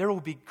 There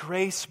will be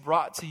grace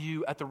brought to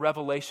you at the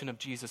revelation of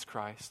Jesus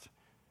Christ.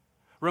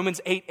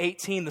 Romans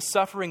 8:18, the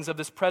sufferings of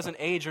this present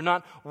age are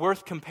not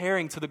worth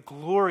comparing to the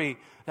glory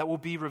that will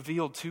be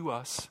revealed to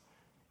us.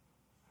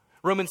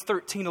 Romans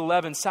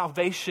 13:11,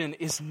 salvation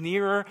is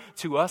nearer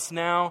to us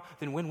now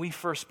than when we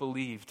first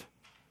believed.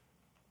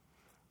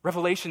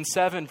 Revelation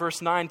 7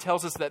 verse 9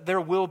 tells us that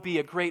there will be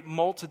a great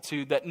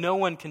multitude that no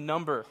one can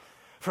number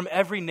from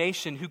every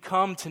nation who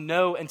come to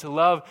know and to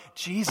love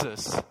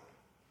Jesus.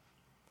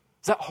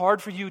 Is that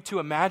hard for you to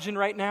imagine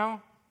right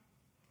now?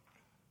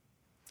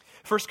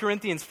 1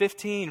 Corinthians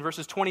 15,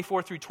 verses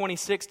 24 through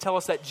 26 tell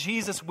us that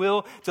Jesus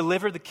will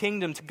deliver the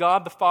kingdom to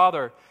God the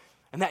Father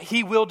and that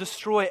he will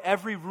destroy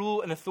every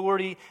rule and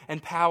authority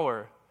and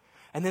power.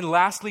 And then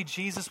lastly,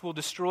 Jesus will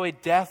destroy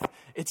death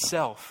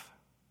itself.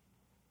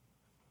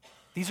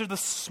 These are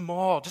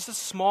just a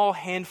small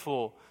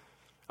handful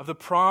of the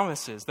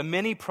promises, the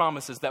many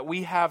promises that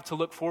we have to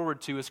look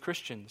forward to as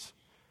Christians.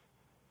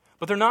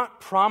 But they're not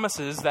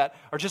promises that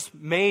are just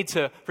made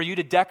for you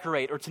to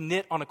decorate or to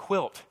knit on a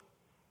quilt.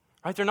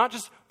 Right? They're not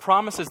just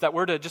promises that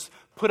we're to just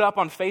put up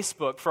on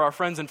Facebook for our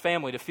friends and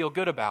family to feel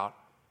good about.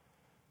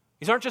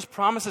 These aren't just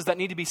promises that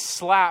need to be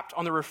slapped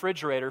on the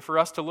refrigerator for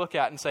us to look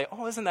at and say,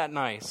 oh, isn't that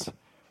nice?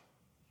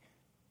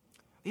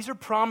 These are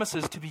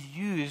promises to be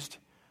used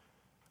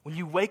when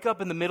you wake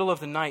up in the middle of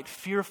the night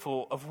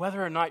fearful of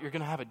whether or not you're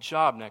going to have a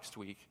job next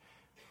week.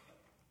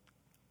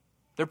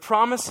 They're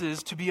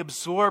promises to be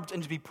absorbed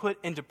and to be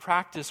put into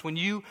practice when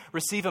you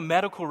receive a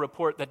medical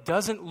report that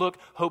doesn't look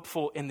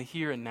hopeful in the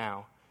here and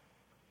now.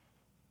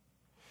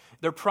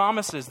 They're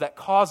promises that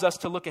cause us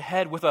to look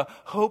ahead with a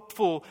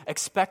hopeful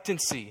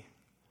expectancy.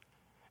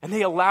 And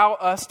they allow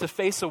us to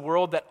face a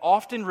world that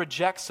often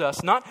rejects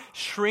us, not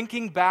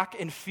shrinking back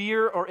in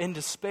fear or in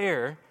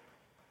despair,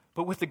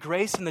 but with the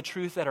grace and the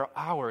truth that are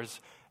ours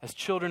as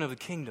children of the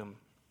kingdom.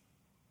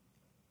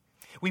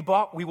 We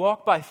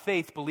walk by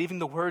faith, believing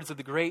the words of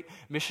the great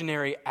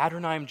missionary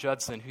Adoniram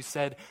Judson, who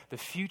said, the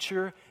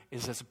future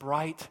is as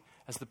bright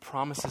as the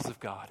promises of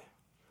God.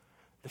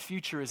 The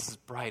future is as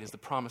bright as the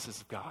promises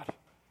of God.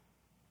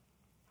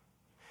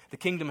 The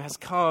kingdom has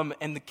come,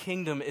 and the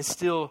kingdom is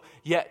still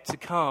yet to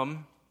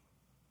come.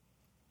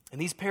 And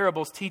these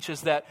parables teach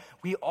us that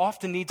we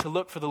often need to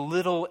look for the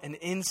little and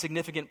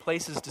insignificant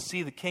places to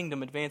see the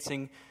kingdom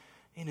advancing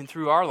in and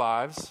through our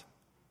lives.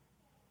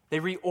 They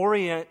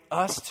reorient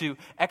us to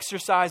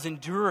exercise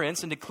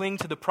endurance and to cling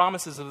to the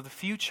promises of the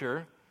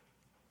future,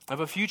 of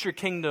a future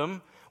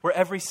kingdom where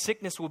every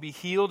sickness will be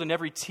healed and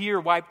every tear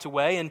wiped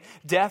away and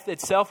death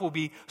itself will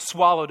be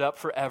swallowed up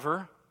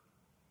forever.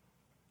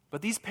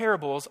 But these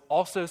parables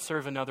also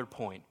serve another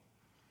point.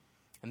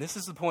 And this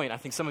is the point I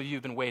think some of you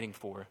have been waiting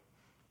for.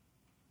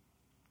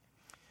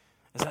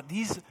 Is that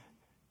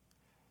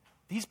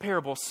these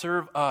parables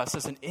serve us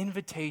as an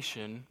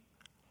invitation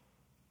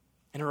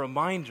and a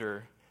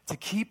reminder to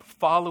keep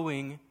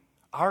following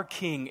our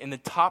King in the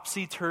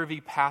topsy-turvy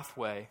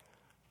pathway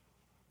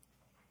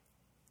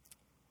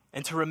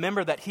and to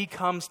remember that he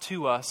comes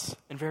to us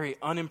in very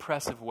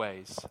unimpressive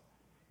ways.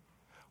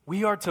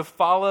 We are to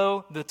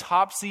follow the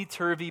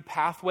topsy-turvy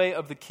pathway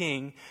of the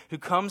King who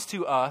comes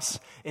to us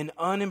in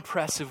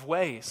unimpressive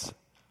ways.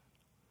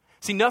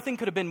 See, nothing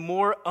could have been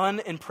more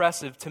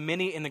unimpressive to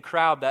many in the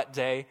crowd that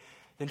day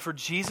than for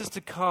Jesus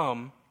to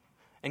come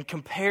and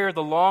compare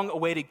the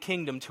long-awaited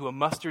kingdom to a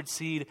mustard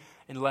seed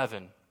and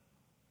leaven.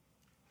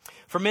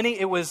 For many,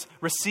 it was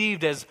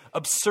received as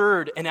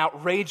absurd and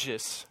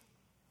outrageous,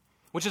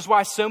 which is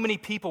why so many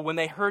people, when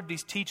they heard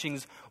these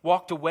teachings,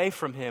 walked away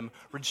from him,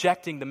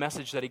 rejecting the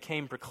message that he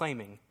came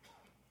proclaiming.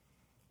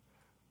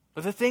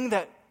 But the thing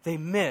that they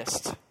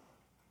missed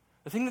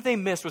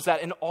was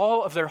that in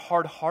all of their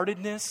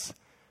hard-heartedness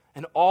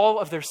and all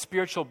of their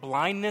spiritual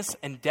blindness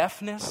and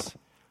deafness,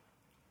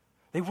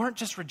 they weren't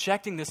just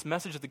rejecting this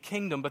message of the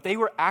kingdom, but they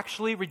were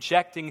actually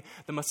rejecting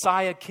the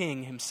Messiah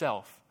King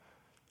himself.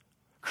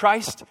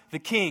 Christ the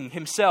King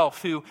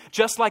himself, who,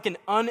 just like an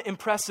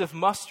unimpressive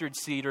mustard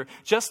seed, or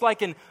just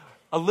like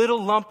a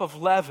little lump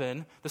of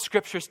leaven, the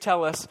scriptures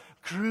tell us,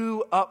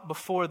 grew up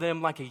before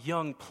them like a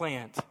young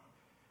plant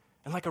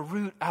and like a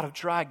root out of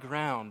dry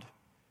ground.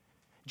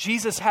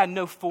 Jesus had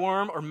no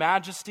form or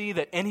majesty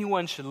that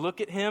anyone should look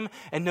at him,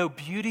 and no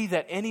beauty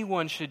that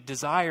anyone should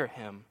desire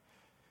him.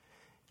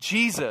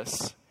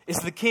 Jesus is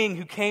the King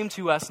who came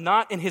to us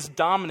not in his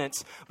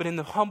dominance, but in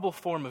the humble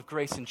form of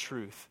grace and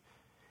truth.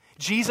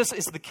 Jesus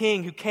is the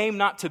King who came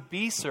not to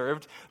be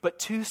served, but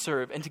to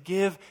serve and to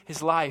give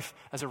his life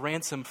as a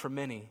ransom for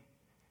many.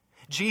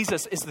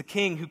 Jesus is the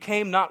king who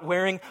came not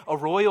wearing a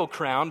royal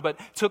crown, but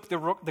took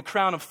the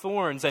crown of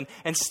thorns. And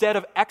instead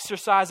of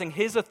exercising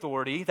his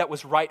authority that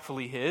was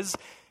rightfully his,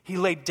 he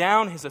laid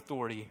down his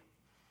authority.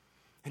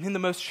 And in the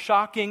most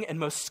shocking and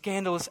most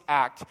scandalous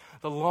act,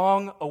 the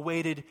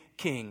long-awaited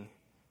king,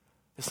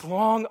 this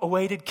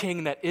long-awaited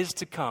king that is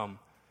to come,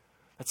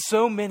 that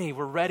so many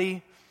were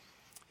ready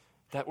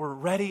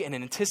and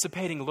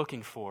anticipating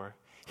looking for.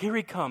 Here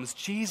he comes,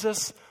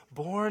 Jesus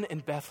born in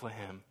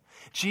Bethlehem.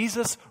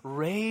 Jesus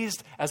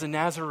raised as a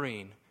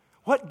Nazarene.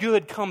 What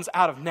good comes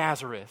out of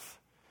Nazareth?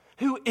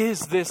 Who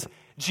is this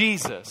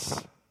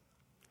Jesus?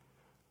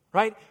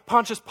 Right?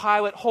 Pontius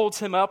Pilate holds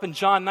him up in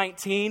John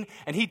 19,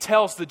 and he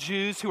tells the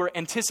Jews who are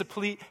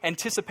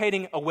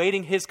anticipating,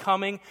 awaiting his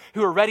coming,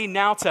 who are ready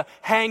now to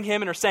hang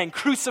him and are saying,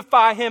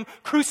 crucify him,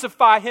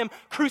 crucify him,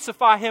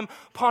 crucify him.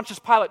 Pontius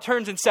Pilate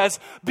turns and says,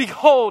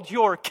 behold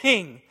your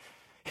king.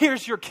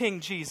 Here's your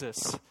king,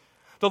 Jesus.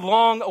 The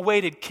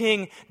long-awaited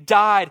king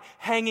died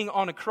hanging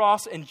on a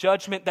cross in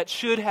judgment that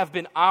should have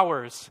been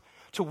ours.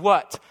 To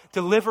what?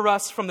 Deliver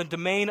us from the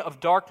domain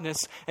of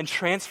darkness and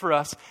transfer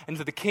us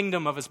into the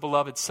kingdom of his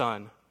beloved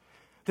Son.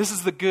 This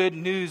is the good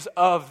news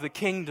of the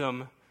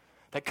kingdom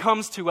that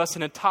comes to us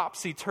in a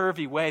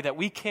topsy-turvy way that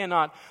we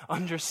cannot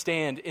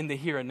understand in the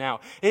here and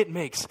now. It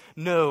makes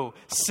no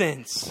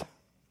sense.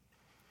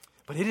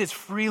 But it is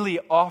freely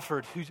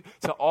offered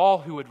to all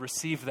who would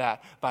receive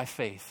that by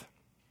faith.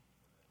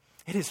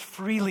 It is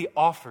freely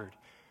offered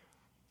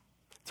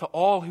to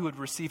all who would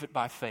receive it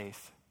by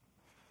faith.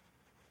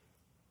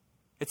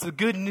 It's the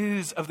good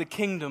news of the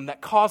kingdom that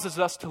causes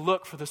us to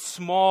look for the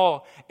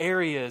small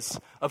areas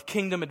of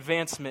kingdom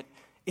advancement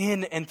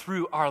in and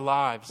through our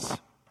lives.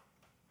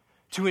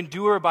 To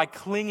endure by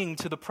clinging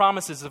to the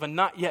promises of a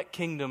not yet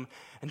kingdom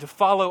and to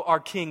follow our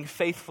King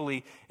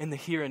faithfully in the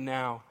here and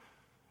now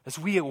as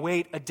we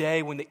await a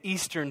day when the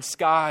eastern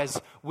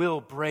skies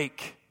will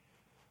break,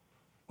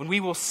 when we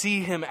will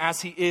see him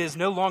as he is,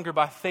 no longer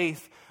by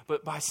faith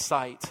but by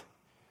sight.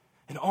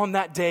 And on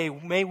that day,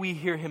 may we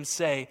hear him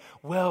say,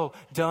 well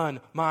done,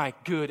 my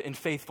good and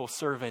faithful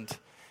servant.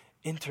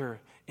 Enter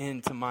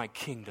into my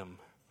kingdom.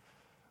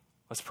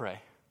 Let's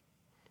pray.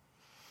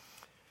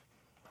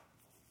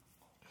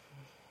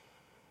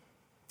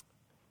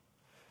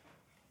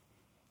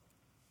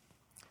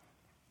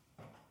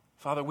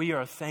 Father, we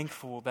are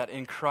thankful that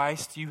in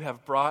Christ you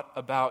have brought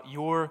about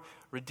your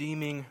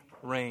redeeming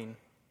reign.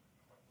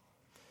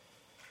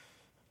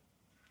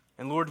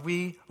 And Lord,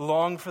 we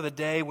long for the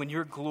day when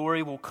your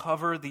glory will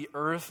cover the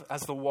earth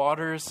as the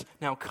waters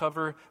now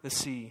cover the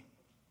sea.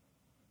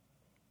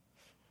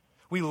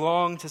 We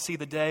long to see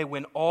the day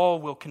when all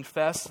will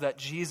confess that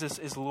Jesus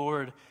is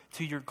Lord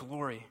to your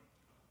glory.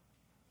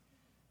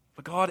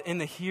 But God, in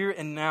the here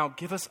and now,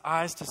 give us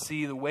eyes to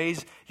see the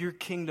ways your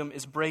kingdom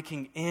is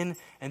breaking in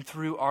and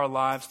through our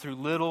lives through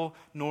little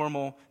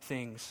normal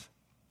things.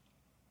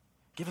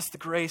 Give us the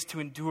grace to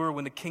endure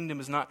when the kingdom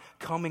is not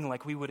coming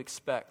like we would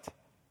expect.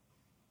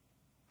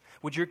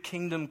 Would your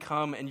kingdom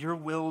come and your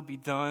will be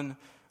done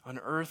on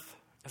earth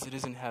as it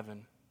is in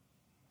heaven?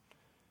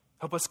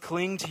 Help us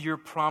cling to your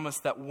promise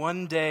that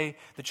one day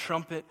the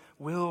trumpet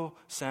will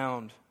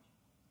sound.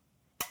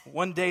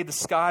 One day the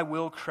sky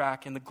will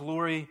crack and the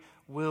glory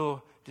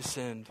will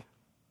descend.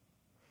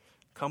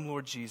 Come,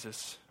 Lord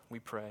Jesus, we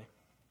pray.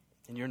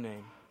 In your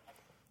name,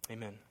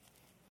 amen.